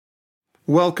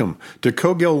Welcome to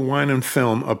Cogill Wine and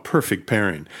Film, A Perfect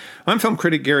Pairing. I'm film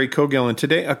critic Gary Cogill, and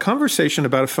today a conversation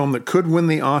about a film that could win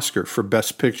the Oscar for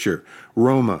Best Picture,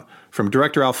 Roma, from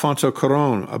director Alfonso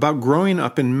Cuarón, about growing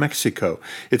up in Mexico.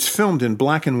 It's filmed in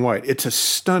black and white. It's a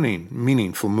stunning,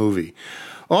 meaningful movie.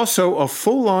 Also, a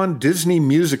full-on Disney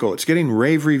musical. It's getting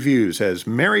rave reviews as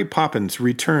Mary Poppins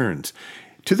returns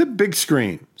to the big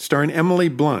screen, starring Emily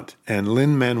Blunt and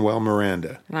Lin-Manuel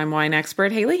Miranda. And I'm wine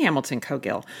expert Haley Hamilton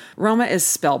Cogill. Roma is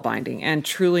spellbinding and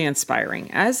truly inspiring,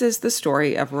 as is the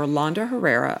story of Rolando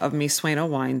Herrera of Mi Sueno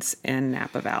Wines in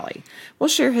Napa Valley. We'll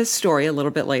share his story a little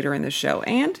bit later in the show,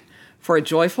 and for a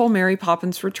joyful Mary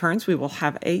Poppins Returns, we will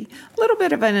have a little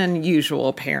bit of an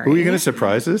unusual pairing. Who are you going to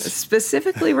surprise us?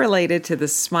 Specifically related to the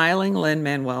smiling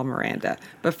Lin-Manuel Miranda.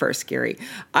 But first, Gary,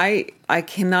 I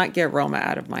cannot get Roma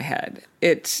out of my head.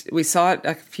 We saw it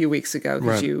a few weeks ago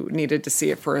because you needed to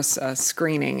see it for a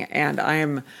screening,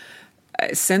 and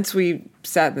since we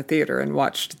sat in the theater and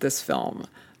watched this film,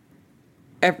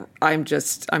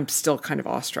 I'm still kind of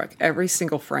awestruck. Every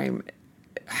single frame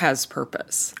has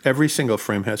purpose. Every single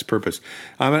frame has purpose.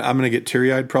 I'm going to get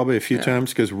teary-eyed probably a few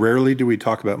times because rarely do we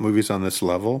talk about movies on this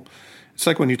level. It's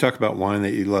like when you talk about wine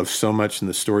that you love so much and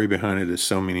the story behind it is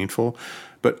so meaningful.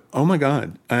 But, oh my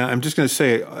God, I'm just going to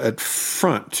say at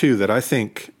front, too, that I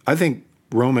think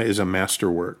Roma is a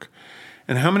masterwork.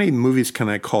 And how many movies can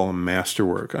I call a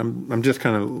masterwork? I'm just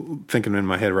kind of thinking in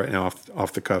my head right now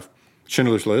off the cuff.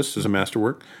 Schindler's List is a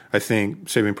masterwork. I think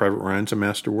Saving Private Ryan's a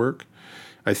masterwork.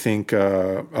 I think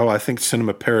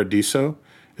Cinema Paradiso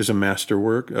is a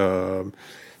masterwork.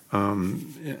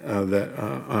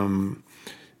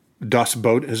 Das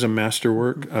Boot is a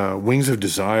masterwork. Wings of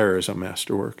Desire is a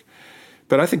masterwork.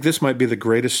 But I think this might be the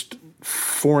greatest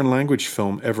foreign language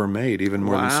film ever made, even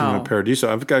more than Cinema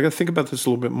Paradiso. I've got to think about this a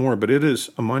little bit more, but it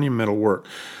is a monumental work.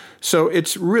 So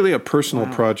it's really a personal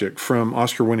project from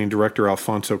Oscar-winning director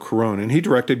Alfonso Cuarón, and he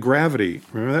directed Gravity.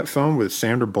 Remember that film with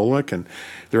Sandra Bullock, and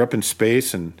they're up in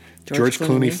space, and George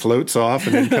Clooney floats off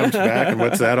and then comes back, and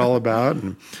what's that all about?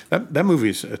 And that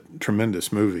movie's a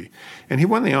tremendous movie. And he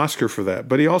won the Oscar for that,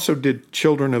 but he also did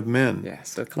Children of Men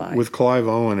with Clive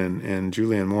Owen and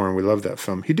Julianne Moore, and we love that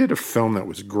film. He did a film that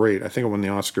was great. I think it won the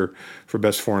Oscar for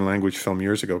Best Foreign Language Film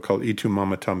years ago called Y Tu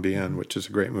Mama Tambien, which is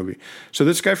a great movie. So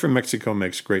this guy from Mexico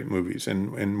makes great movies,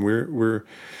 and we're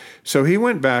so he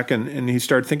went back and he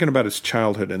started thinking about his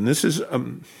childhood, and this is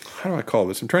how do I call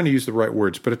this? I'm trying to use the right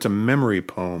words, but it's a memory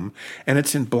poem, and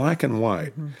it's in black and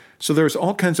white. Mm-hmm. So there's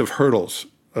all kinds of hurdles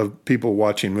of people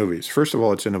watching movies. First of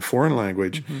all, it's in a foreign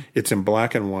language. Mm-hmm. It's in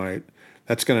black and white.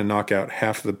 That's going to knock out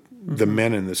half the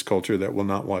men in this culture that will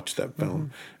not watch that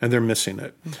film, and they're missing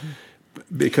it.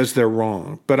 Because they're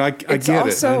wrong. But I get it.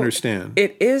 I understand.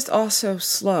 It is also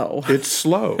slow. It's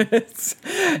slow.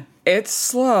 It's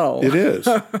slow. It is.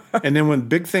 And then when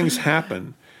big things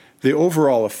happen, the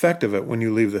overall effect of it when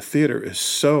you leave the theater is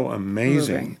so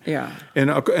amazing. Moving. Yeah. And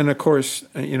of course,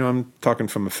 I'm talking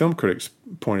from a film critic's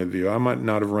point of view. I might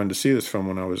not have run to see this film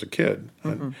when I was a kid.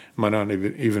 It might not have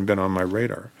even been on my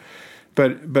radar.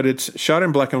 But it's shot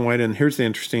in black and white, and here's the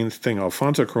interesting thing.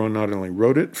 Alfonso Cuarón not only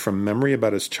wrote it from memory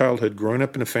about his childhood growing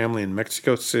up in a family in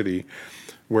Mexico City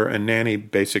where a nanny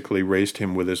basically raised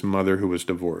him with his mother who was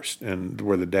divorced and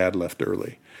where the dad left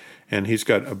early. And he's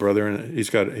got a brother and he's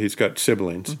got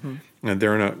siblings, and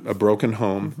they're in a broken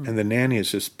home, and the nanny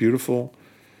is this beautiful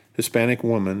Hispanic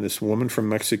woman, this woman from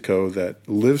Mexico that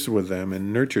lives with them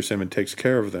and nurtures them and takes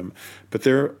care of them. But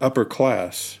they're upper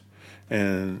class.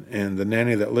 And the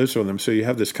nanny that lives with them, so you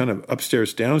have this kind of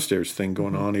upstairs downstairs thing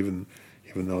going on, even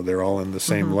though they're all in the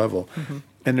same level.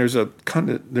 And there's a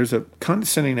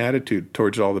condescending attitude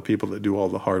towards all the people that do all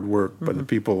the hard work, by the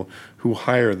people who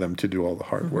hire them to do all the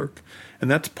hard work,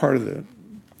 and that's part of the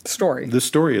story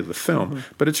of the film.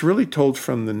 But it's really told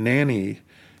from the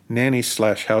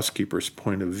nanny/housekeeper's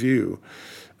point of view.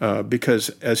 Because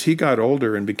as he got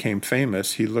older and became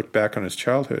famous, he looked back on his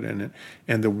childhood, and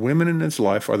the women in his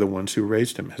life are the ones who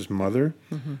raised him. His mother,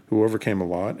 who overcame a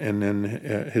lot, and then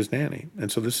his nanny.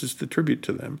 And so this is the tribute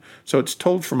to them. So it's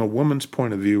told from a woman's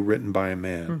point of view, written by a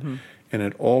man, and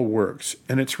it all works.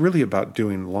 And it's really about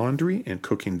doing laundry and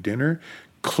cooking dinner,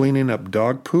 cleaning up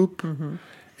dog poop.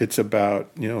 It's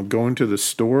about going to the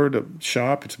store to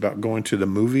shop. It's about going to the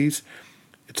movies.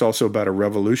 It's also about a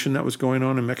revolution that was going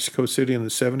on in Mexico City in the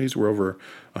 70s, where over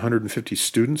 150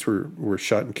 students were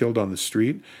shot and killed on the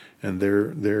street, and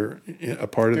they're a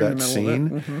part of that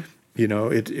scene.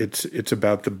 It's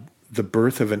about the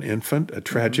birth of an infant, a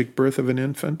tragic birth of an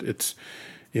infant. It's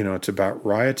about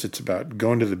riots. It's about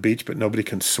going to the beach, but nobody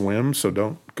can swim, so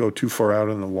don't go too far out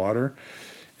in the water.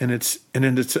 And it's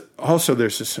also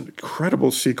there's this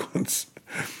incredible sequence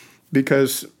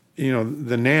because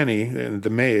the nanny and the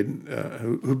maid,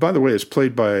 who by the way is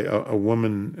played by a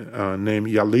woman named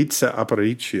Yalitza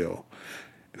Aparicio,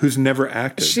 who's never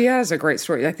acted. She has a great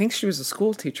story. I think she was a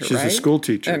school teacher, She's right? a school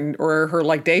teacher. Or her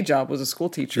day job was a school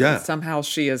teacher. Yeah. And somehow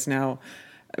she is now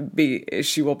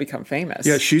she will become famous.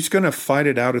 Yeah, she's going to fight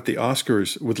it out at the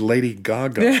Oscars with Lady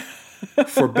Gaga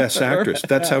for Best Actress.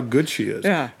 That's how good she is.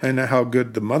 Yeah. And how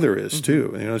good the mother is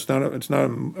too. It's not a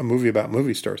movie about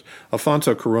movie stars.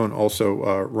 Alfonso Cuarón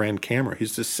also ran camera.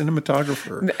 He's the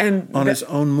cinematographer on his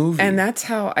own movie. And that's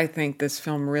how I think this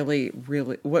film really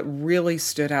what really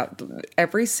stood out,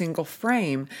 every single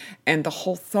frame and the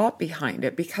whole thought behind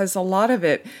it, because a lot of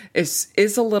it is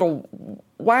a little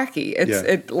wacky.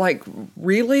 It's like,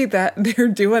 really, that they're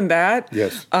doing that?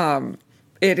 Yes.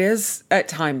 It is at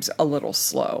times a little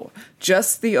slow.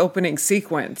 Just the opening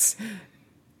sequence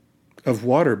of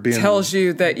water being tells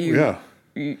you that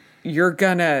you're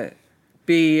gonna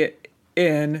be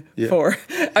in for.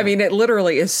 I mean, it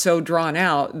literally is so drawn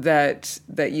out that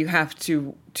you have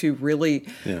to really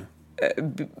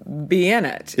be in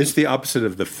it. It's the opposite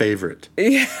of The Favorite.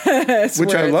 Yes,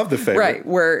 which I love. The Favorite, right?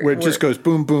 Where it just goes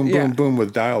boom, boom, boom, boom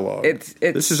with dialogue.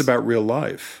 This is about real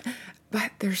life.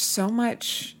 But there's so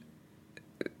much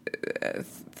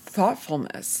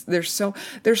thoughtfulness. There's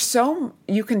so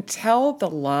you can tell the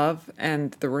love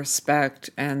and the respect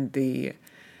and the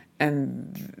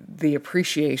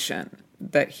appreciation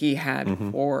that he had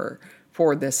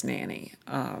for this nanny.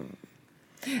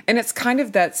 And it's kind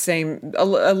of that same, a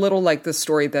little like the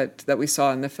story that we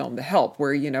saw in the film The Help,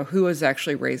 where, who is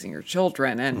actually raising your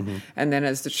children. And then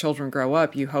as the children grow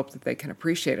up, you hope that they can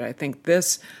appreciate it. I think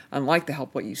this, unlike The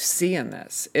Help, what you see in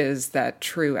this is that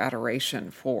true adoration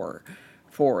for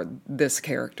this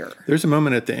character. There's a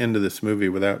moment at the end of this movie,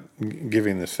 without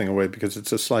giving this thing away, because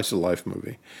it's a slice of life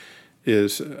movie,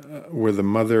 is where the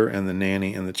mother and the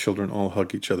nanny and the children all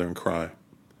hug each other and cry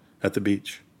at the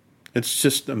beach. It's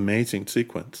just an amazing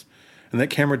sequence. And that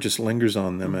camera just lingers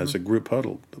on them as a group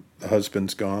huddle. The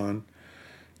husband's gone.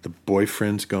 The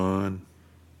boyfriend's gone.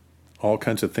 All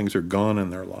kinds of things are gone in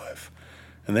their life.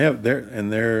 And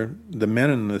the men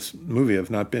in this movie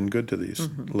have not been good to these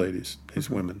ladies, these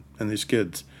women, and these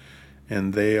kids.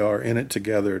 And they are in it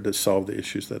together to solve the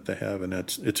issues that they have. And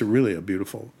it's really a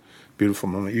beautiful, beautiful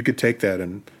moment. You could take that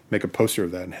and make a poster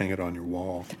of that and hang it on your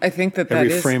wall. I think that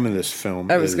every frame of this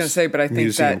film. I was going to say, but I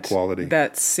think that quality.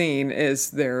 That scene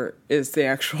is the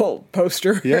actual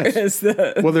poster. Yes. And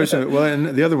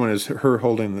the other one is her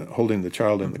holding the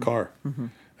child in the car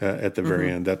at the very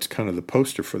end. That's kind of the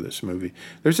poster for this movie.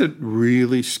 There's a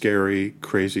really scary,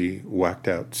 crazy, whacked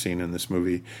out scene in this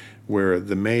movie where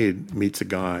the maid meets a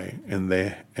guy and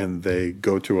they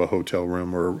go to a hotel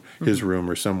room or his room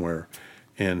or somewhere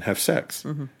and have sex.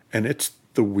 And it's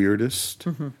the weirdest,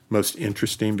 most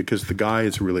interesting, because the guy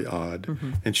is really odd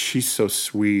and she's so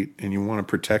sweet and you want to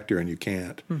protect her and you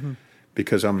can't.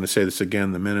 Because I'm going to say this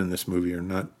again, the men in this movie are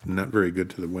not very good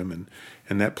to the women.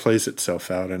 And that plays itself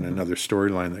out in another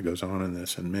storyline that goes on in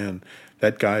this. And man,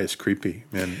 that guy is creepy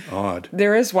and odd.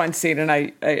 There is one scene, and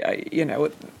I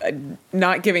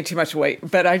not giving too much away,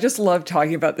 but I just love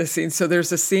talking about this scene. So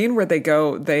there's a scene where they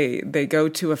go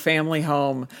to a family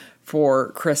home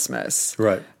for Christmas.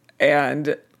 Right.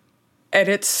 And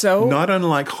it's so... Not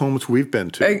unlike homes we've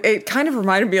been to. It kind of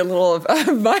reminded me a little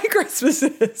of my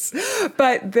Christmases.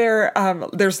 But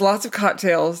there's lots of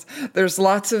cocktails. There's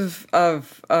lots of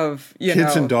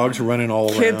kids and dogs running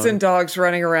all around. Kids and dogs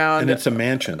running around. And it's a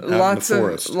mansion out in the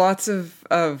forest. Lots of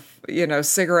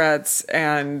cigarettes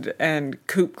and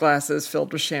coupe glasses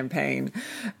filled with champagne.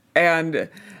 And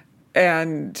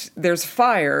there's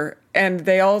fire, and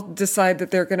they all decide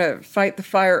that they're going to fight the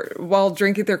fire while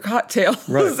drinking their cocktails.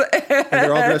 Right. And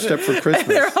they're all dressed up for Christmas.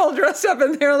 They're all dressed up,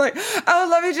 and they're like, oh,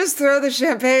 let me just throw the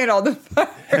champagne on the fire.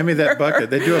 Hand me that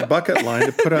bucket. They do a bucket line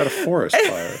to put out a forest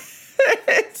fire.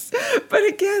 But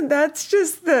again, that's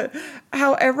just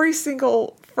how every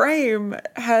single frame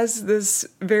has this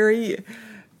very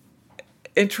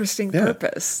interesting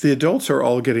purpose. The adults are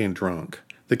all getting drunk.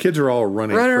 The kids are all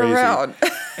running crazy. Around.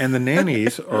 And the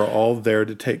nannies are all there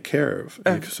to take care of.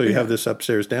 So you have this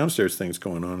upstairs, downstairs things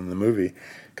going on in the movie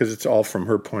because it's all from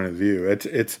her point of view.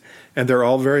 And they're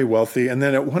all very wealthy. And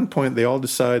then at one point they all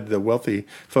decide, the wealthy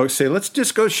folks say, let's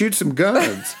just go shoot some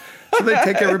guns. So they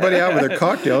take everybody out with their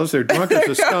cocktails. They're drunk as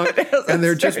a skunk, and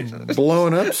they're just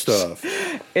blowing up stuff.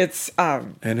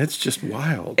 And it's just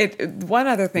wild. One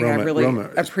other thing Roma, I really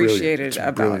appreciated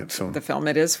about the film,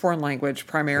 it is foreign language,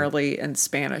 primarily in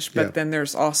Spanish, but then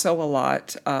there's also a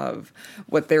lot of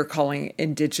what they're calling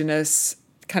indigenous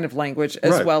kind of language,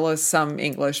 as well as some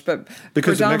English, but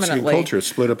because the Mexican culture is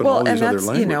split up in all these other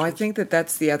languages. You know, I think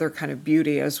that's the other kind of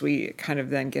beauty as we kind of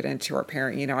then get into our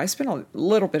parent. You know, I spent a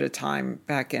little bit of time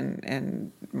back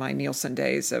in my Nielsen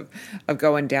days of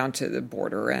going down to the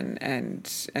border and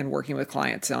working with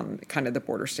clients on kind of the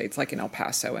border states, like in El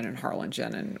Paso and in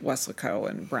Harlingen and Weslaco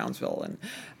and Brownsville, and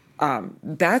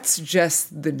that's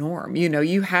just the norm. You know,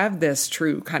 you have this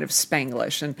true kind of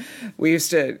Spanglish. And we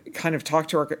used to kind of talk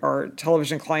to our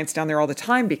television clients down there all the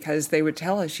time because they would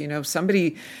tell us, you know,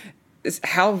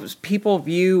 how people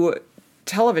view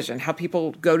television, how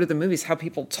people go to the movies, how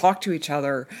people talk to each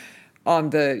other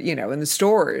on the, you know, in the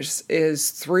stores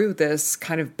is through this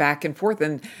kind of back and forth.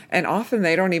 And often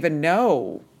they don't even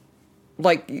know.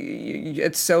 Like,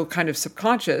 it's so kind of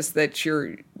subconscious that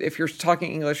if you're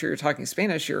talking English or you're talking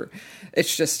Spanish,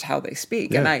 it's just how they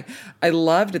speak. Yeah. And I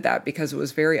loved that because it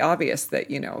was very obvious that,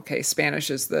 you know, okay,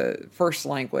 Spanish is the first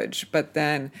language, but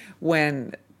then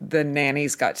when the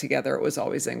nannies got together, it was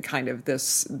always in kind of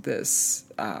this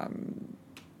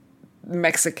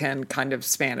Mexican kind of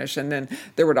Spanish, and then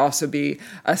there would also be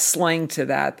a slang to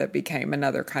that became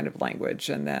another kind of language.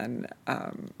 And then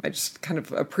I just kind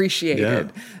of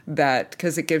appreciated that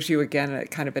because it gives you again a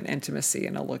kind of an intimacy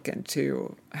and a look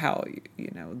into how,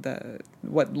 you know,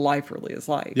 what life really is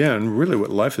like. Yeah, and really what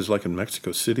life is like in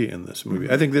Mexico City in this movie.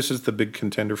 I think this is the big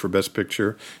contender for Best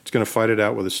Picture. It's going to fight it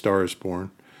out with A Star Is Born.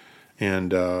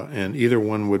 And either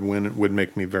one would win. It would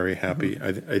make me very happy.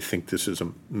 I think this is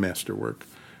a masterwork.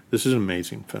 This is an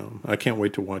amazing film. I can't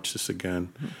wait to watch this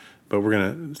again. But we're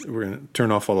gonna turn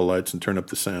off all the lights and turn up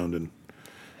the sound and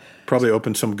probably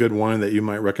open some good wine that you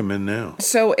might recommend now.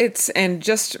 So and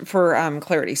just for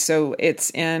clarity, so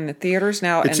it's in theaters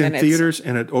now. It's in theaters,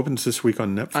 and it opens this week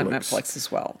on Netflix. On Netflix as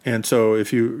well. And so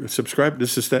if you subscribe,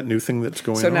 this is that new thing that's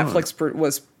going on. So Netflix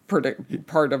was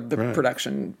part of the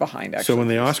production behind actually. So when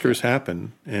the Oscars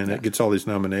happen and it gets all these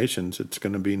nominations, it's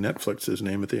going to be Netflix's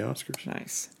name at the Oscars.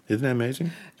 Nice. Isn't that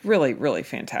amazing? Really, really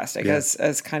fantastic. Yeah.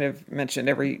 As kind of mentioned,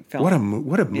 every film. What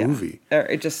a movie!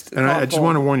 It just and I just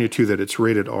want to warn you too that it's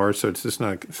rated R, so it's just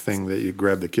not a thing that you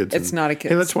grab the kids. It's not a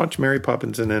kid. Hey, let's watch Mary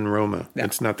Poppins and then Roma. Yeah.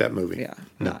 It's not that movie. Yeah,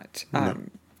 not.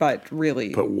 But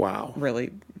really. But wow.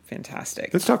 Really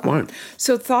fantastic. Let's talk wine.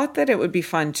 So thought that it would be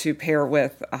fun to pair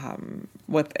with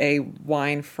a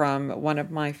wine from one of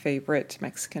my favorite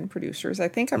Mexican producers. I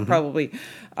think I've probably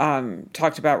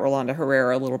talked about Rolando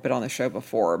Herrera a little bit on the show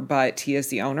before, but he is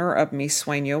the owner of Mi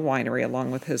Sueno Winery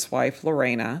along with his wife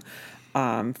Lorena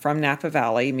from Napa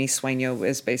Valley. Mi Sueño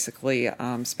is basically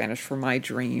Spanish for my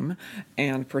dream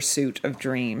and pursuit of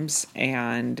dreams,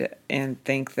 and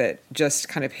think that just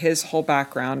kind of his whole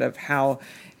background of how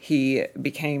he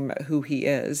became who he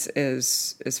is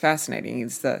fascinating.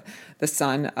 He's the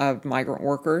son of migrant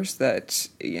workers that,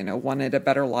 you know, wanted a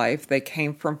better life. They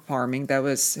came from farming. That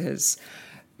was his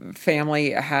family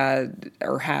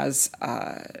has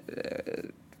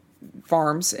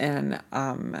farms in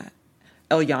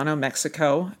El Llano,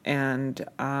 Mexico, and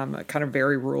a kind of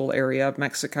very rural area of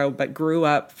Mexico, but grew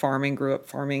up farming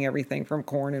everything from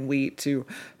corn and wheat to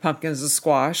pumpkins and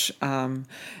squash.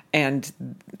 And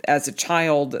as a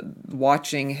child,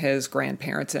 watching his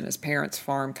grandparents and his parents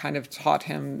farm kind of taught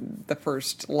him the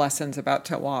first lessons about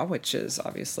terroir, which is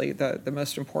obviously the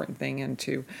most important thing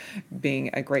into being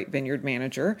a great vineyard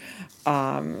manager.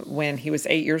 When he was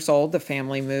 8 years old, the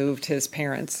family moved, his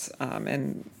parents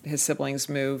and his siblings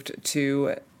moved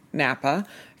to Napa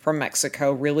from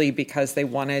Mexico, really because they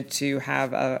wanted to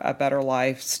have a better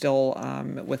life still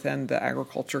within the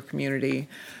agriculture community.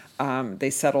 They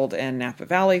settled in Napa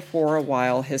Valley for a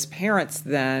while. His parents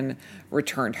then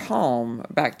returned home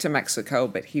back to Mexico,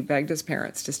 but he begged his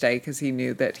parents to stay because he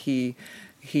knew that he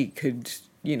could,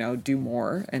 you know, do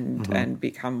more and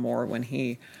become more. When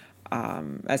he,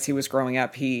 as he was growing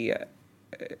up, he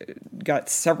got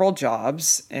several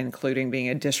jobs, including being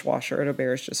a dishwasher at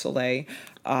Auberge du Soleil.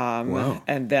 Wow.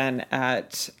 And then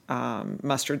at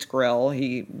Mustard's Grill,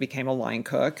 he became a line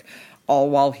cook, all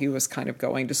while he was kind of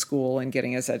going to school and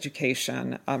getting his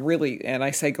education. Really, and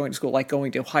I say going to school, like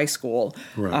going to high school,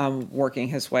 working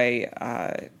his way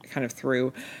kind of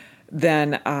through.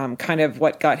 Then kind of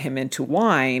what got him into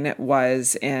wine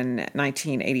was in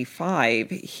 1985,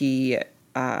 he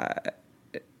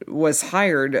was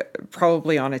hired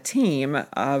probably on a team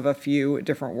of a few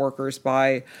different workers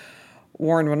by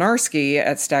Warren Wynarski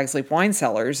at Stag's Leap Wine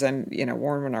Cellars. And, you know,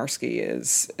 Warren Wynarski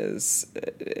is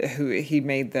who he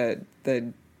made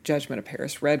the Judgment of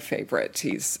Paris Red favorite.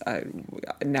 He's a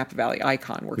Napa Valley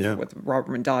icon, working with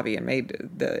Robert Mondavi and made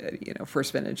the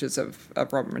first vintages of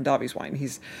Robert Mondavi's wine.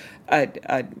 He's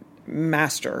a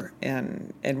master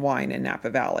in wine in Napa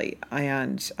Valley.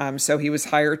 And so he was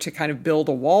hired to kind of build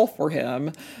a wall for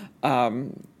him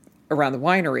around the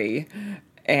winery.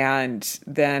 And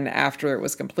then after it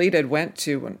was completed, went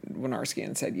to Winarski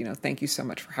and said, thank you so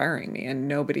much for hiring me. And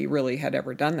nobody really had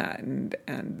ever done that.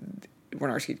 And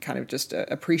Winarski kind of just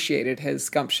appreciated his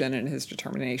gumption and his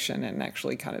determination, and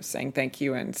actually kind of saying thank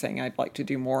you and saying I'd like to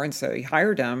do more. And so he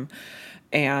hired him.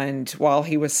 And while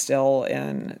he was still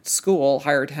in school,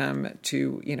 hired him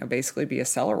to, basically be a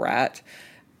cellar rat,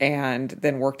 and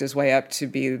then worked his way up to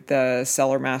be the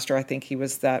cellar master. I think he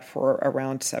was that for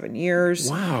around 7 years.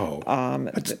 Wow.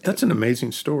 That's an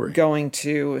amazing story. Going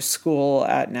to school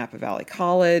at Napa Valley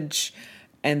College.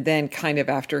 And then kind of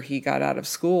after he got out of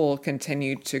school,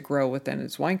 continued to grow within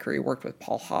his wine career. He worked with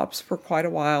Paul Hobbs for quite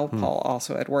a while. Paul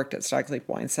also had worked at Stuyvesant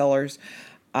Wine Cellars.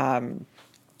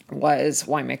 Was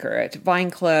winemaker at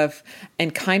Vinecliff,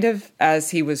 and kind of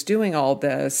as he was doing all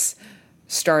this,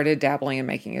 started dabbling in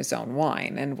making his own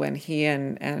wine. And when he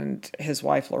and his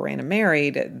wife Lorena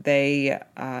married, they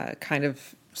kind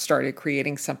of started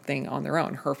creating something on their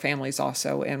own. Her family's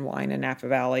also in wine in Napa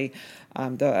Valley.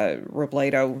 The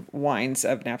Robledo wines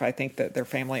of Napa, I think that their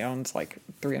family owns like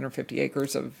 350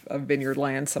 acres of vineyard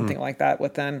land, something like that,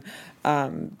 within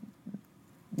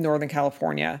Northern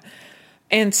California.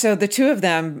 And so the two of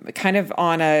them kind of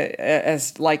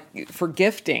as like for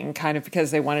gifting, kind of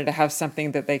because they wanted to have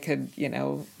something that they could,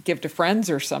 give to friends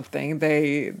or something,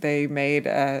 they made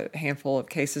a handful of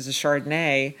cases of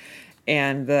Chardonnay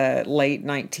in the late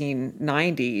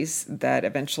 1990s that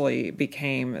eventually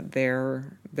became their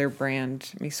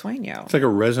brand Mi Sueno. It's like a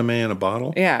resume in a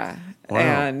bottle? Yeah. Wow.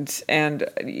 And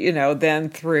then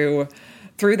through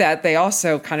that, they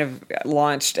also kind of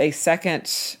launched a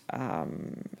second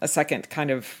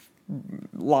kind of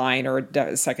line or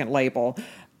a second label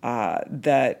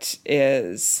that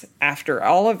is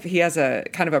after he has a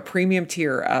kind of a premium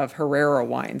tier of Herrera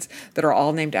wines that are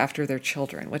all named after their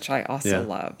children, which I also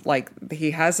love. Like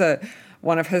he has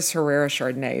one of his Herrera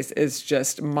Chardonnays is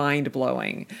just mind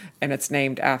blowing, and it's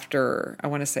named after, I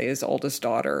want to say, his oldest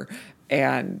daughter.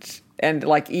 And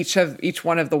like each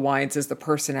one of the wines is the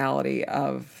personality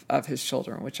of his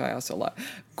children, which I also love.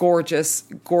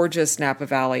 Gorgeous Napa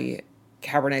Valley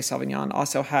Cabernet Sauvignon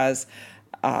also has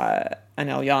an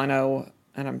El Llano,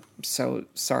 and I'm so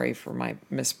sorry for my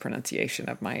mispronunciation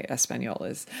of my Espanol,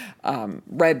 is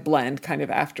red blend, kind of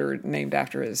named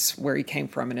after where he came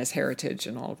from and his heritage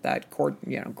and all of that.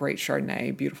 Great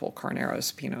Chardonnay, beautiful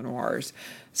Carneros, Pinot Noirs,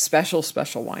 special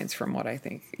wines from what I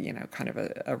think, kind of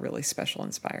a really special,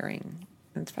 inspiring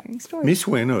story. Mi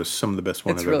Sueno is some of the best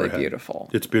wine I've ever had. It's really beautiful.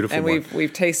 It's beautiful. And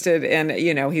we've tasted, and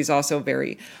he's also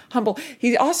very humble.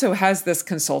 He also has this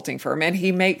consulting firm, and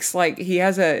he makes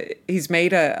he's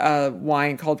made a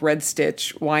wine called Red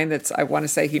Stitch, wine that's, I want to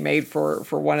say, he made for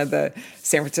one of the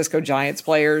San Francisco Giants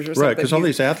players or something. Right, because all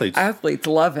these athletes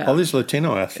love him. All these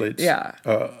Latino athletes. Yeah.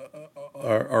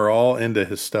 Are all into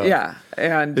his stuff. Yeah.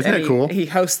 Isn't that cool? He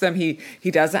hosts them. He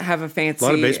doesn't have a fancy... A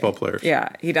lot of baseball players. Yeah.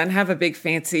 He doesn't have a big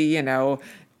fancy,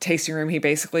 tasting room. He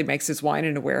basically makes his wine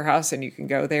in a warehouse, and you can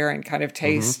go there and kind of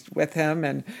taste with him.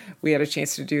 And we had a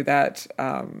chance to do that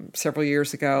several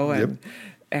years ago.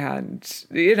 And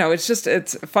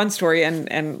it's a fun story.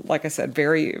 And like I said,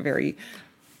 very, very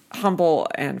humble,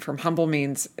 and from humble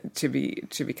means to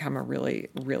become a really,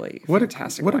 really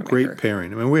fantastic What a winemaker. great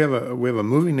pairing. I mean, we have a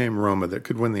movie named Roma that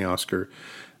could win the Oscar.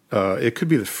 It could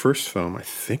be the first film. I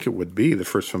think it would be the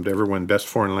first film to ever win Best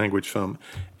Foreign Language Film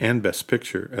and Best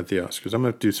Picture at the Oscars. I'm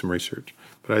going to do some research,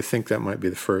 but I think that might be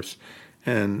the first.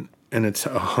 And it's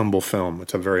a humble film.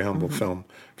 It's a very humble film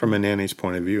from a nanny's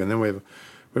point of view. And then we have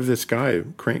this guy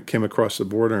who came across the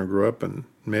border and grew up and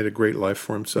made a great life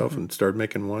for himself and started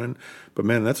making wine. But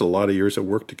man, that's a lot of years of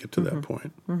work to get to that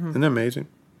point. Isn't that amazing?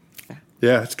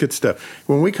 Yeah, it's good stuff.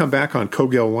 When we come back on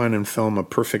Kogel Wine and Film, A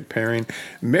Perfect Pairing,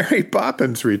 Mary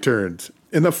Poppins returns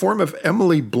in the form of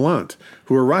Emily Blunt,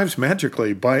 who arrives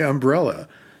magically by umbrella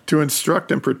to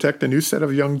instruct and protect a new set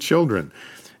of young children.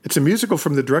 It's a musical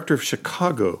from the director of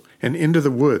Chicago and Into the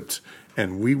Woods,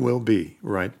 and we will be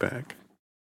right back.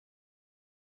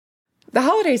 The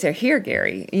holidays are here,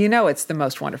 Gary. It's the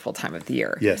most wonderful time of the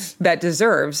year. Yes. That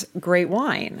deserves great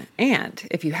wine. And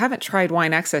if you haven't tried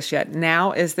Wine Access yet,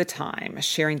 now is the time.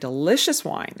 Sharing delicious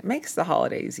wine makes the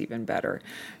holidays even better.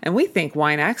 And we think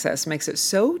Wine Access makes it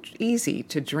so easy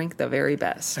to drink the very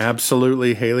best.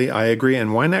 Absolutely, Haley. I agree.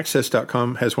 And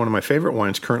WineAccess.com has one of my favorite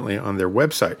wines currently on their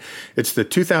website. It's the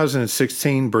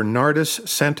 2016 Bernardus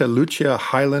Santa Lucia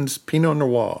Highlands Pinot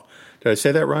Noir. Did I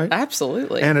say that right?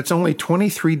 Absolutely. And it's only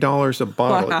 $23 a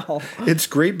bottle. Wow. It's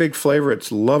great big flavor.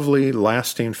 It's lovely,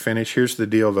 lasting finish. Here's the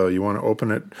deal, though. You want to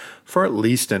open it for at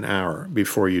least an hour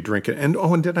before you drink it.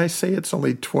 And did I say it's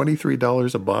only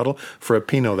 $23 a bottle for a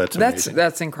Pinot? That's amazing.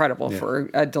 That's incredible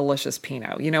for a delicious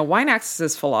Pinot. Wine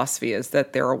Access's philosophy is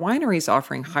that there are wineries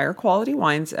offering higher quality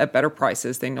wines at better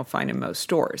prices than you'll find in most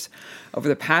stores. Over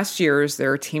the past years,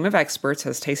 their team of experts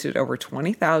has tasted over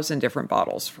 20,000 different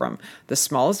bottles, from the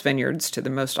smallest vineyards to the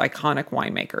most iconic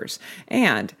winemakers.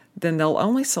 And then they'll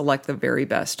only select the very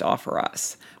best to offer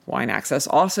us. Wine Access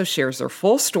also shares their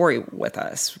full story with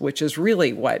us, which is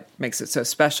really what makes it so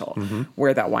special.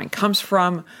 Where that wine comes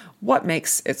from, what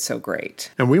makes it so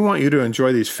great. And we want you to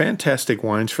enjoy these fantastic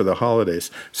wines for the holidays.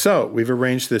 So we've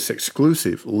arranged this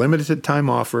exclusive limited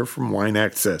time offer from Wine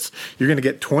Access. You're going to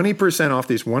get 20% off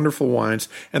these wonderful wines,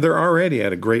 and they're already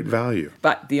at a great value.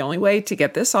 But the only way to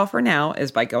get this offer now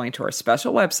is by going to our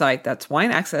special website. That's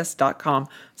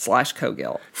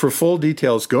wineaccess.com/Cogill. For full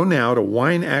details, go now to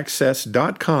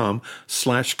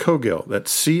wineaccess.com/Cogill.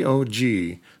 That's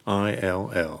COGILL.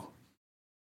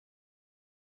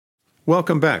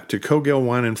 Welcome back to Cogill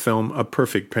Wine and Film, A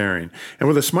Perfect Pairing. And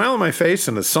with a smile on my face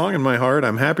and a song in my heart,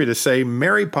 I'm happy to say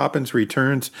Mary Poppins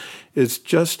Returns is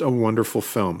just a wonderful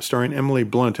film, starring Emily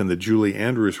Blunt in the Julie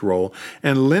Andrews role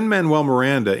and Lin-Manuel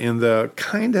Miranda in the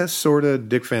kinda, sorta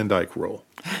Dick Van Dyke role.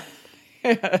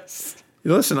 Yes.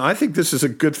 Listen, I think this is a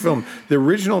good film. The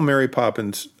original Mary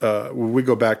Poppins, we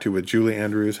go back to with Julie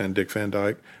Andrews and Dick Van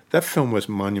Dyke. That film was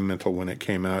monumental when it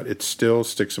came out. It still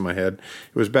sticks in my head.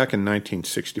 It was back in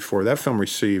 1964. That film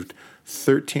received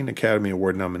 13 Academy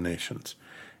Award nominations.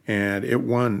 And it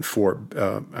won for,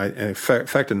 in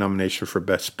fact, a nomination for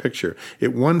Best Picture.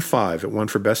 It won 5. It won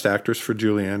for Best Actress for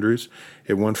Julie Andrews.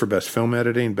 It won for Best Film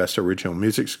Editing, Best Original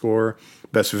Music Score,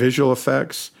 Best Visual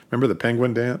Effects. Remember the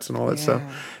penguin dance and all that stuff?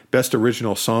 Best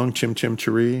Original Song, Chim Chim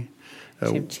Cheree.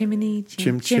 Chim chimney,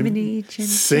 chim chimney, chim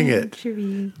Sing it,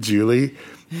 cheree. Julie.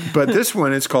 But this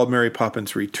one is called Mary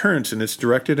Poppins Returns, and it's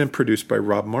directed and produced by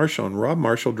Rob Marshall. And Rob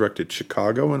Marshall directed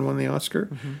Chicago and won the Oscar.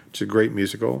 It's a great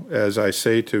musical. As I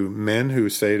say to men who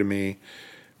say to me,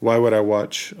 why would I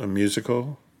watch a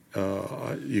musical?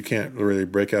 You can't really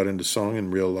break out into song in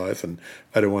real life, and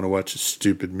I don't want to watch a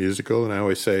stupid musical. And I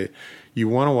always say, you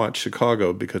want to watch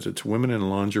Chicago because it's women in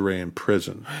lingerie in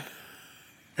prison.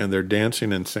 And they're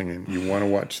dancing and singing. You want to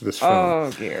watch this film.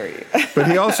 Oh, Gary. But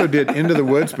he also did Into the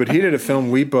Woods, but he did a film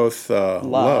we both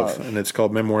love, and it's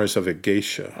called Memoirs of a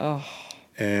Geisha. Oh.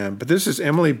 But this is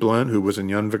Emily Blunt, who was in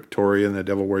Young Victoria and The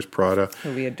Devil Wears Prada.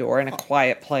 Who we adore, in A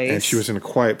Quiet Place. And she was in A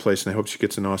Quiet Place, and I hope she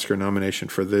gets an Oscar nomination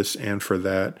for this and for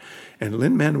that. And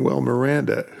Lin-Manuel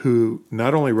Miranda, who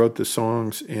not only wrote the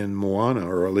songs in Moana,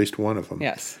 or at least one of them.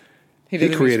 Yes. He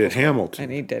created Hamilton.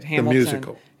 And he did Hamilton. The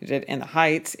musical. He did In the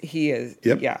Heights. He is,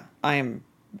 I am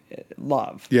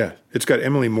love. Yeah. It's got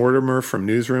Emily Mortimer from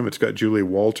Newsroom. It's got Julie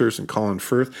Walters and Colin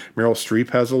Firth. Meryl Streep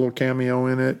has a little cameo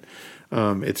in it.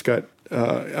 It's got,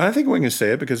 I think we can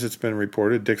say it because it's been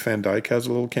reported, Dick Van Dyke has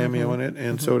a little cameo in it,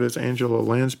 and so does Angela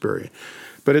Lansbury.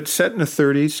 But it's set in the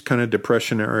 30s, kind of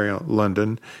Depression era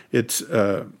London. It's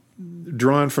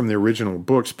drawn from the original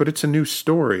books, but it's a new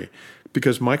story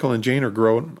because Michael and Jane are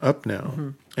grown up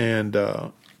now. And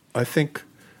I think...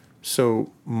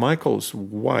 So Michael's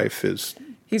wife is...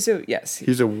 He's a widow.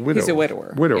 He's a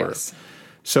widower. Yes.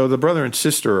 So the brother and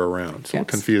sister are around. It's a little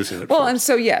confusing at Well, first. and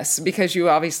so, yes, because you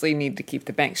obviously need to keep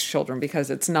the Banks children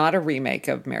because it's not a remake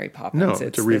of Mary Poppins. No,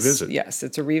 it's a revisit.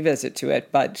 It's a revisit to it,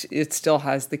 but it still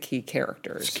has the key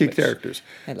characters. Characters.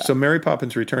 So Mary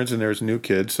Poppins returns, and there's new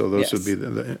kids, so those would be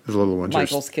the little ones.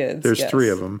 Michael's kids. There's 3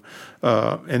 of them.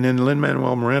 And then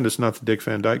Lin-Manuel Miranda's not the Dick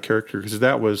Van Dyke character because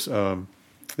that was...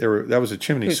 that was a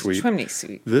chimney sweep.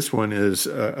 This one is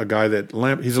a guy that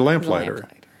he's a lamplighter.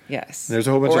 Yes. And there's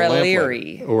a whole bunch of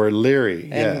Leary. Or Leary.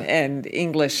 And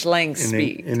English slang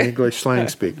speak. In English slang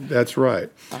speak. That's right.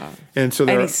 And so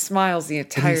and he smiles the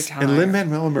entire time. And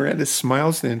Lin-Manuel Miranda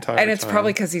smiles the entire time. And it's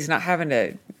probably because he's not having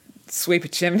to sweep a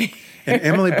chimney. And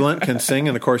Emily Blunt can sing,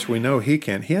 and of course we know he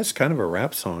can. He has kind of a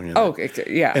rap song in it.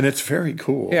 Yeah. And it's very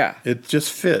cool. Yeah. It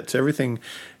just fits. Everything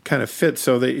kind of fits.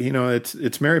 So that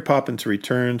it's Mary Poppins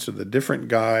Returns with a different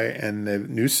guy and a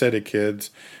new set of kids,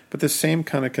 but the same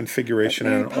kind of configuration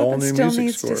and an all new music score. Still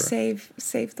needs to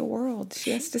save the world.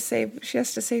 She has to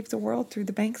save the world through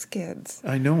the Banks kids.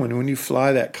 I know, and when you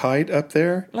fly that kite up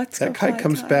there, that kite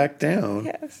comes back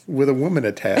down with a woman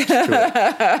attached to it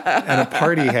and a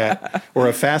party hat or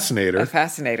a fascinator. A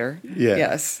fascinator. Yeah.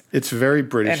 Yes. It's very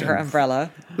British. And her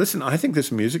umbrella. Listen, I think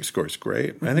this music score is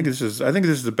great. I think this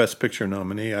is the Best Picture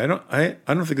nominee. I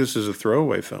don't think this is a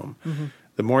throwaway film.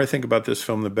 The more I think about this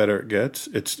film, the better it gets.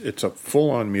 It's a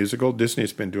full-on musical.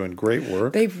 Disney's been doing great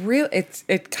work. They've really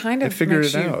it kind of figured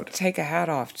makes it you out. take a hat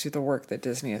off to the work that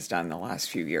Disney has done the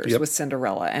last few years with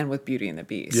Cinderella and with Beauty and the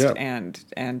Beast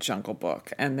and Jungle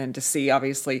Book, and then to see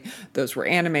obviously those were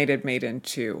animated, made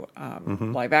into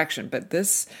live action, but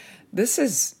this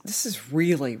is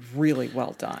really, really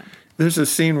well done. There's a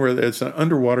scene where it's an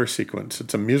underwater sequence.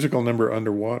 It's a musical number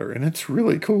underwater, and it's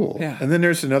really cool. Yeah. And then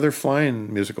there's another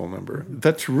flying musical number.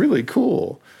 That's really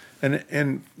cool.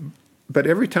 But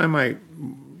every time I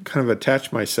kind of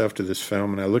attach myself to this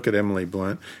film and I look at Emily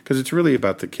Blunt, because it's really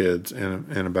about the kids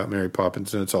and about Mary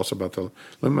Poppins, and it's also about the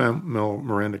Lin-Manuel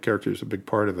Miranda character is a big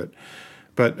part of it.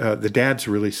 But the dad's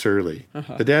really surly.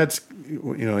 The dad's,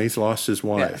 he's lost his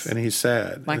wife, and he's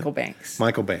sad. Michael Banks.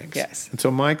 Yes. And so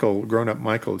Michael, grown-up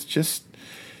Michael, is just,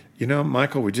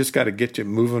 Michael, we just got to get you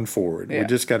moving forward. Yeah. We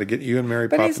just got to get you and Mary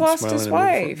Poppins smiling. But he's lost his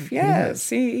wife. Yes.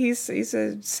 He's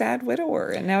a sad widower.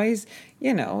 And now he's,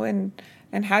 and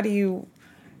how do you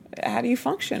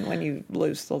function when you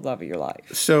lose the love of your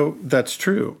life? So that's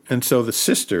true. And so the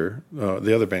sister,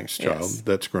 the other Banks child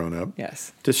that's grown up,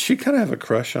 does she kind of have a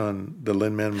crush on the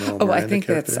Lin-Manuel Miranda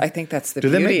character? I think that's the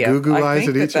beauty. Do they make goo-goo eyes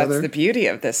at each other? That's the beauty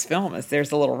of this film is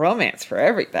there's a little romance for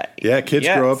everybody. Yeah, kids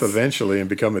grow up eventually and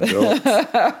become adults,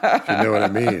 if you know what I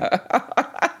mean.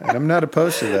 And I'm not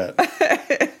opposed to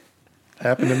that.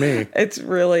 Happened to me. It's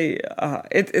really,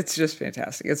 it's just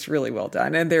fantastic. It's really well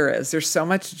done. And there's so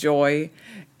much joy.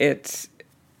 It's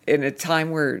in a time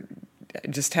where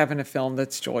just having a film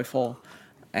that's joyful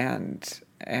and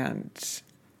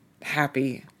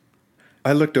happy.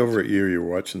 I looked over at you. You were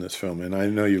watching this film, and I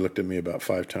know you looked at me about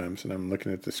 5 times. And I'm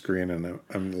looking at the screen, and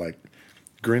I'm like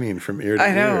grinning from ear to ear.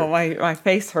 I know my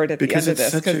face hurt at the end of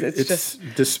this because it's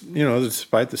just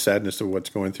despite the sadness of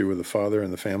what's going through with the father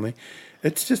and the family,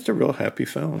 it's just a real happy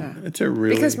film. Yeah. It's a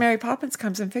really because Mary Poppins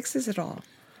comes and fixes it all.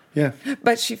 Yeah.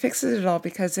 But she fixes it all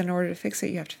because in order to fix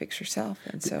it, you have to fix yourself.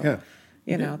 And so,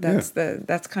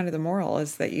 that's kind of the moral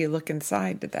is that you look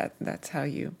inside that's how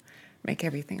you make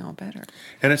everything all better.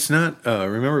 And it's not,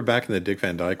 remember back in the Dick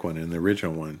Van Dyke one, in the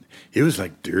original one, it was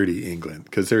like dirty England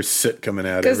because there's soot coming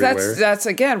out everywhere. Because that's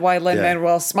again, why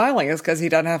Lin-Manuel's smiling is because he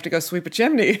doesn't have to go sweep a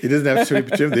chimney. He doesn't have to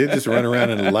sweep a chimney. They just run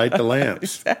around and light the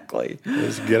lamps. Exactly.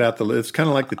 Just get out it's kind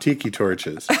of like the tiki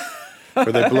torches. Where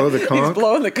they blow the conch. He's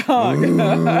blowing the conch.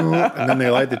 And then they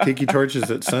light the tiki torches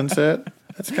at sunset.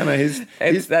 That's kind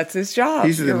of that's his job.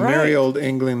 He's the merry old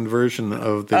England version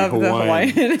of the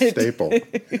Hawaiian staple.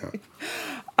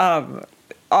 Yeah.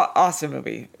 Awesome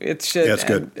movie. It's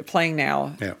good. Playing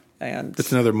now. Yeah. And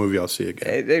it's another movie I'll see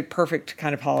again. A perfect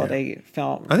kind of holiday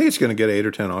film. I think it's going to get 8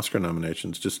 or 10 Oscar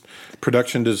nominations. Just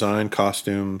production design,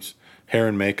 costumes, hair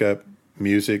and makeup.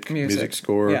 Music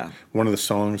score. Yeah. One of the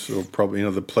songs will probably,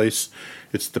 the place,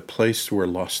 it's the place where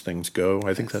lost things go.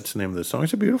 I think that's the name of the song.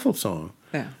 It's a beautiful song.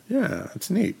 Yeah. Yeah,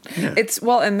 it's neat. Yeah. I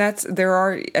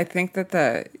think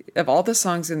that of all the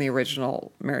songs in the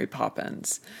original Mary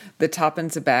Poppins, the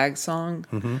Toppin's a Bag song,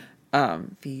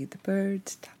 Feed the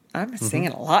Birds. I'm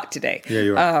singing a lot today. Yeah,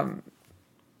 you are.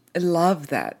 I love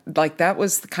that. Like that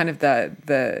was kind of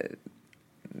the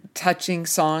touching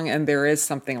song, and there is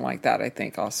something like that I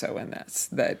think also in this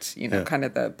that kind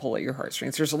of the pull at your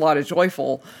heartstrings. There's a lot of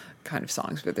joyful kind of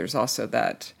songs, but there's also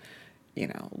that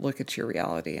look at your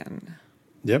reality and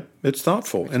it's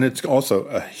thoughtful, and it's also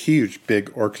a huge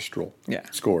big orchestral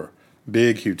score,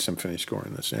 big huge symphony score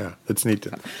in this. It's neat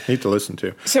to listen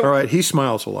to. So, all right, he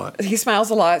smiles a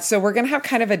lot. So we're going to have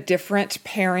kind of a different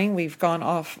pairing. We've gone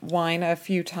off wine a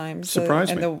few times in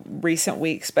the recent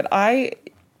weeks, but I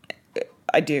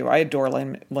do. I adore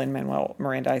Lin-Manuel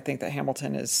Miranda. I think that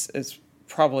Hamilton is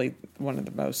probably one of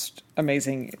the most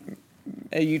amazing.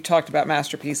 You talked about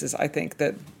masterpieces. I think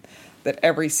that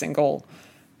every single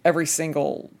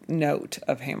note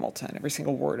of Hamilton, every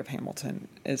single word of Hamilton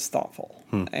is thoughtful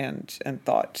and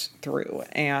thought through,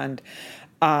 and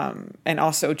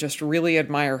also just really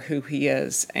admire who he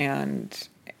is and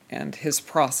his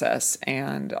process,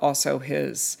 and also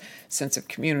his sense of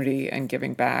community and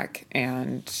giving back,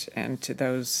 and to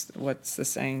those, what's the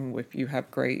saying? If you have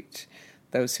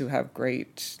those who have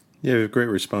great, you have great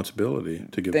responsibility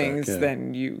to give things, back,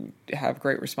 then you have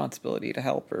great responsibility to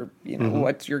help, or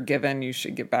what you're given, you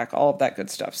should give back. All of that good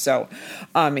stuff. So,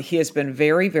 he has been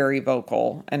very, very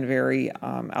vocal and very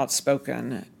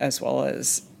outspoken, as well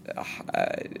as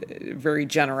very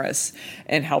generous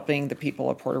in helping the people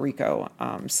of Puerto Rico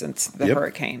since the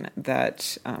hurricane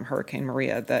Hurricane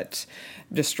Maria that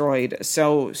destroyed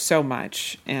so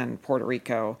much in Puerto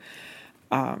Rico.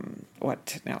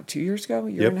 2 years ago, a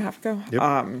year and a half ago?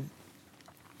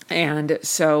 And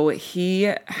so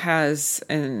he has,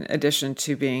 in addition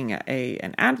to being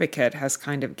an advocate, has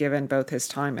kind of given both his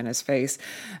time and his face,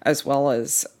 as well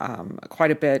as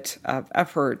quite a bit of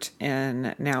effort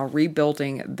in now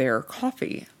rebuilding their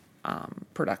coffee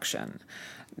production.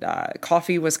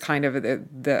 Coffee was kind of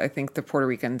I think the Puerto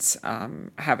Ricans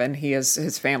have, and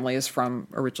his family is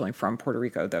originally from Puerto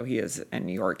Rico, though he is in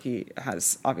New York. He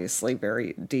has obviously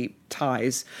very deep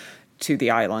ties to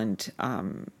the island,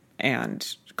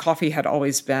 and coffee had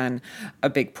always been a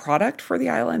big product for the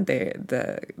island.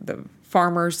 The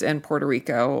farmers in Puerto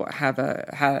Rico have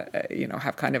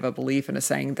kind of a belief and a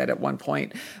saying that at one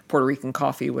point Puerto Rican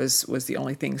coffee was the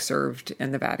only thing served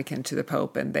in the Vatican to the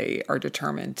Pope, and they are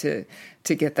determined to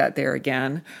get that there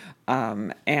again.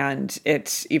 And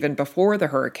it, even before the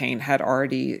hurricane, had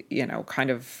already, kind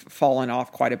of fallen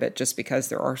off quite a bit, just because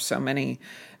there are so many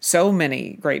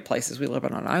great places. We live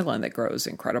on an island that grows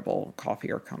incredible coffee.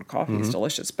 Or coffee is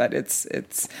delicious, but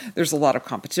there's a lot of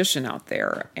competition out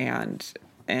there,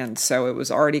 and so it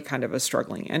was already kind of a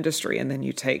struggling industry. And then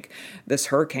you take this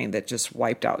hurricane that just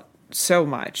wiped out so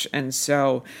much. And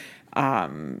so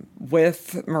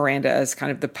with Miranda as kind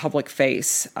of the public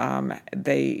face,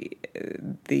 the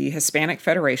Hispanic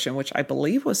Federation, which I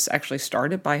believe was actually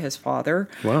started by his father,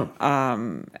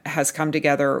 has come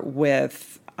together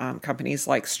with companies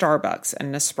like Starbucks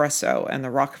and Nespresso and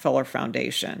the Rockefeller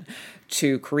Foundation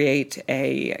to create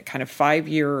a kind of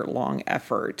 5-year-long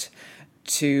effort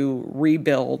to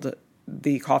rebuild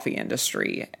the coffee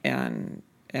industry in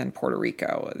Puerto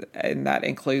Rico. And that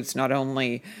includes not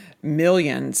only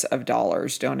millions of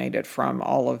dollars donated from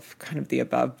all of kind of the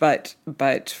above,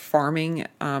 but farming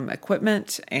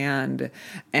equipment and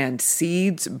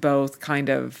seeds, both kind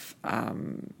of I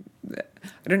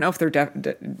don't know if they're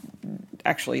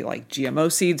actually like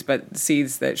GMO seeds, but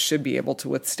seeds that should be able to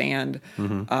withstand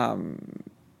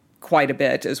quite a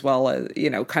bit, as well as,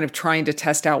 kind of trying to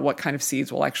test out what kind of seeds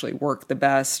will actually work the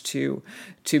best to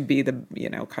be the,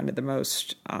 kind of the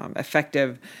most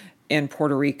effective in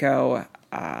Puerto Rico.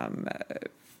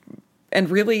 And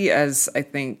really, as I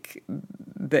think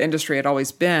the industry had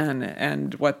always been,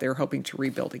 and what they're hoping to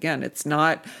rebuild again, it's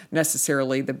not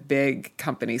necessarily the big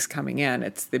companies coming in.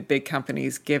 It's the big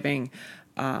companies giving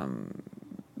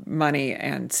money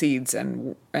and seeds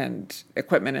and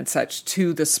equipment and such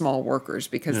to the small workers,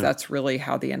 because that's really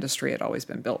how the industry had always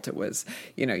been built. It was,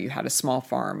 you had a small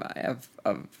farm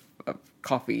of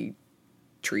coffee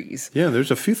trees. Yeah,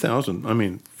 there's a few thousand,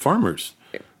 farmers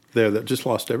there that just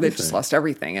lost everything. They just lost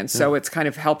everything. And so it's kind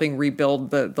of helping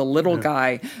rebuild the little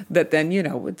guy that then,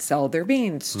 would sell their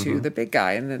beans to the big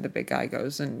guy, and then the big guy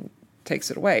goes and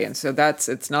takes it away. And so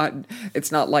it's not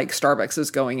like Starbucks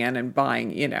is going in and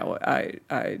buying,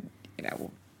 a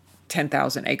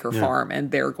 10,000 acre farm,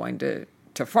 and they're going to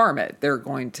farm it. They're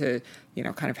going to,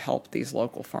 kind of help these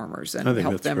local farmers and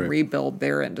help them rebuild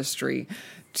their industry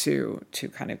to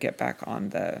kind of get back on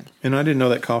the... And I didn't know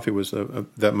that coffee was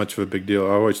that much of a big deal.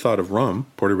 I always thought of rum,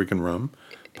 Puerto Rican rum,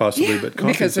 possibly, but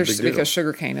coffee is a big deal. Because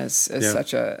sugarcane is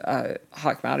such a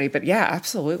hot commodity. But yeah,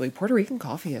 absolutely. Puerto Rican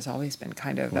coffee has always been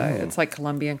kind of, it's like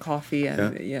Colombian coffee.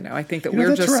 And, I think that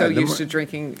we're just so used to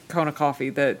drinking Kona coffee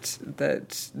that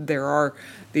there are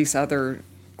these other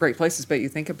great places. But you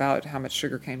think about how much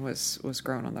sugarcane was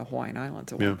grown on the Hawaiian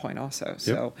Islands at one point also.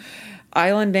 So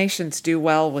island nations do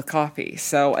well with coffee.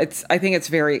 So I think it's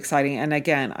very exciting. And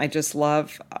again, I just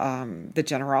love the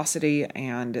generosity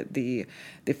and the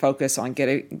focus on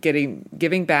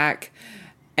giving back,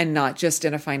 and not just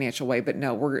in a financial way, but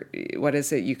no, what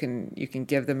is it? You can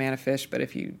give the man a fish, but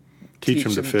if you teach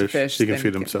him to fish, he can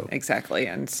feed himself. Exactly.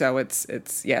 And so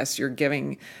it's yes, you're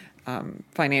giving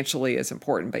financially is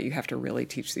important, but you have to really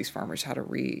teach these farmers how to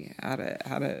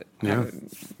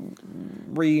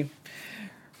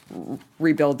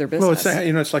rebuild their business.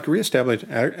 Well, it's like reestablishing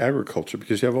agriculture,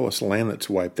 because you have all this land that's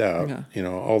wiped out.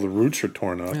 All the roots are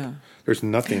torn up. There's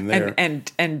nothing there,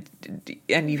 and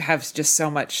you have just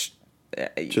so much.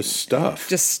 Just stuff.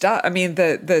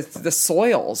 The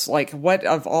soils, like what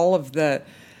of all of the.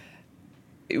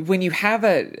 When you have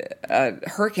a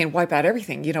hurricane wipe out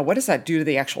everything, what does that do to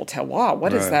the actual terroir?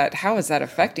 What is that? How is that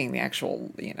affecting the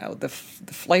actual, the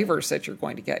flavors that you're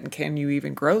going to get? And can you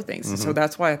even grow things? And so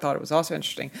that's why I thought it was also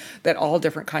interesting that all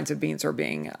different kinds of beans are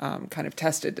being kind of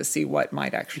tested to see what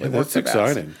might actually work the best.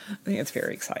 That's exciting. I think it's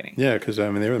very exciting. Yeah, because they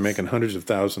were making hundreds of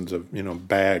thousands of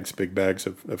big bags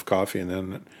of coffee, and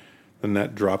then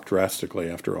that dropped drastically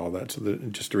after all that. So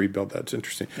just to rebuild that's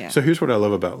interesting. Yeah. So here's what I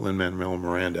love about Lin-Manuel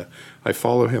Miranda. I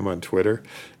follow him on Twitter,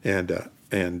 and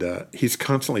he's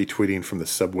constantly tweeting from the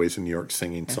subways in New York,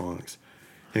 singing songs,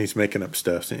 and he's making up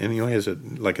stuff. And he has a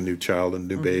new child and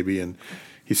new baby, and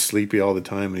he's sleepy all the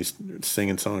time and he's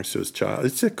singing songs to his child.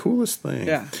 It's the coolest thing.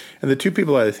 Yeah. And the two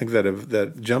people I think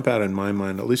that jump out in my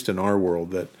mind, at least in our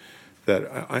world, that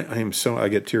I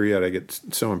get teary-eyed, I get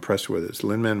so impressed with is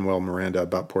Lin-Manuel Miranda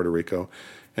about Puerto Rico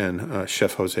and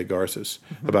Chef Jose Garza's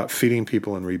about feeding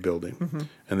people and rebuilding.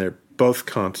 And they're both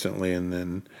constantly, and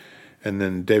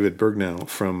then David Bergnow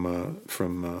from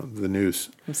the news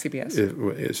from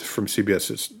CBS from CBS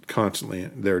is constantly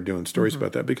there doing stories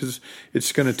about that because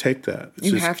it's going to take that.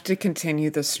 You have to continue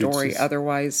the story,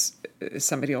 otherwise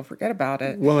somebody will forget about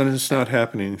it. Well, and it's not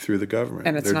happening through the government,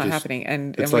 and it's not happening,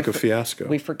 and it's like a fiasco.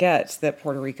 We forget that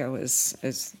Puerto Rico is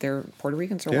Puerto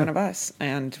Ricans are one of us,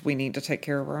 and we need to take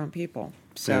care of our own people.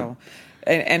 So,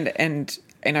 and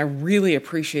I really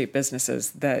appreciate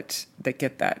businesses that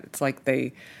get that. It's like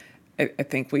I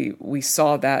think we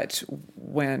saw that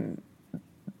when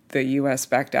the U.S.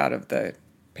 backed out of the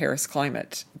Paris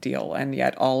climate deal, and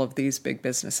yet all of these big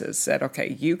businesses said,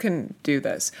 okay, you can do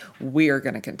this. We are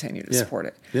going to continue to support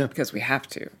it because we have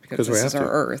to, because this is our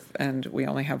earth, and we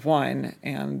only have one,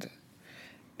 and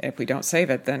if we don't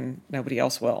save it, then nobody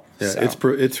else will. Yeah,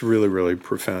 so. It's really, really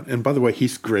profound. And by the way,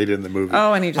 he's great in the movie.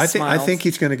 Oh, and he just smiles. I think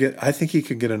he's going to get. I think he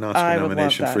could get an Oscar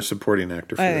nomination for supporting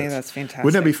actor. For I think that's fantastic.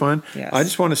 Wouldn't that be fun? Yes. I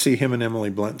just want to see him and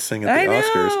Emily Blunt sing at the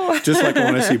Oscars, just like I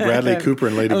want to see Bradley Cooper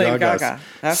and Lady Gaga sing at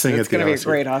the Oscars. It's going to be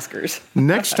great Oscars.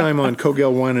 Next time on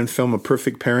Kogel Wine and Film, A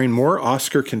Perfect Pairing, more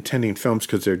Oscar contending films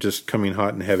because they're just coming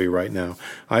hot and heavy right now,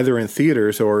 either in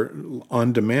theaters or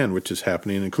on demand, which is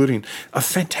happening, including a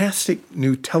fantastic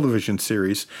new television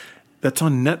series that's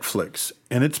on Netflix,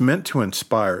 and it's meant to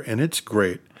inspire, and it's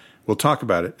great. We'll talk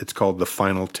about it. It's called The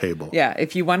Final Table. Yeah,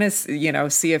 if you want to,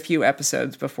 see a few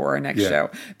episodes before our next show,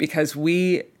 because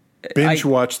we binge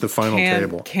watch The Final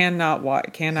Table. Cannot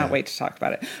wait to talk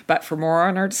about it. But for more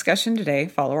on our discussion today,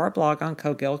 follow our blog on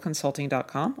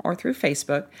cogillconsulting.com or through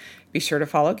Facebook. Be sure to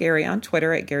follow Gary on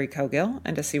Twitter at Gary Cogill,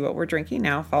 and to see what we're drinking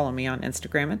now, follow me on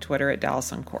Instagram and Twitter at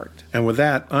Dallas Uncorked. And with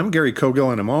that, I'm Gary Cogill,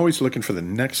 and I'm always looking for the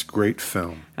next great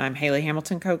film. I'm Haley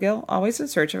Hamilton Cogill, always in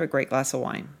search of a great glass of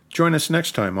wine. Join us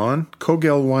next time on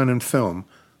Kogel Wine and Film,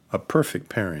 A Perfect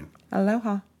Pairing.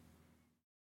 Aloha.